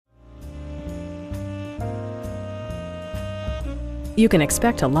You can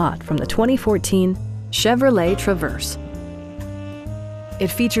expect a lot from the 2014 Chevrolet Traverse. It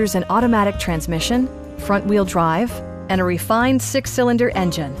features an automatic transmission, front-wheel drive, and a refined 6-cylinder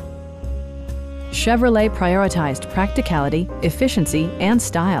engine. Chevrolet prioritized practicality, efficiency, and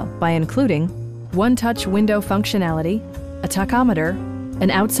style by including one-touch window functionality, a tachometer,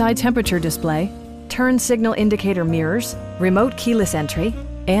 an outside temperature display, turn signal indicator mirrors, remote keyless entry,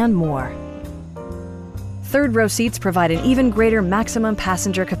 and more. Third-row seats provide an even greater maximum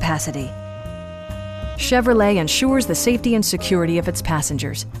passenger capacity. Chevrolet ensures the safety and security of its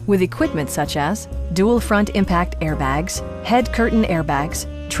passengers with equipment such as dual front impact airbags, head curtain airbags,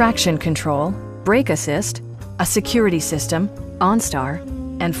 traction control, brake assist, a security system, OnStar,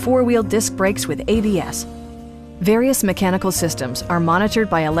 and 4-wheel disc brakes with ABS. Various mechanical systems are monitored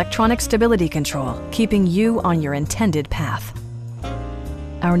by electronic stability control, keeping you on your intended path.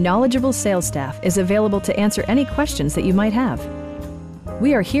 Our knowledgeable sales staff is available to answer any questions that you might have.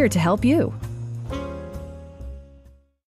 We are here to help you.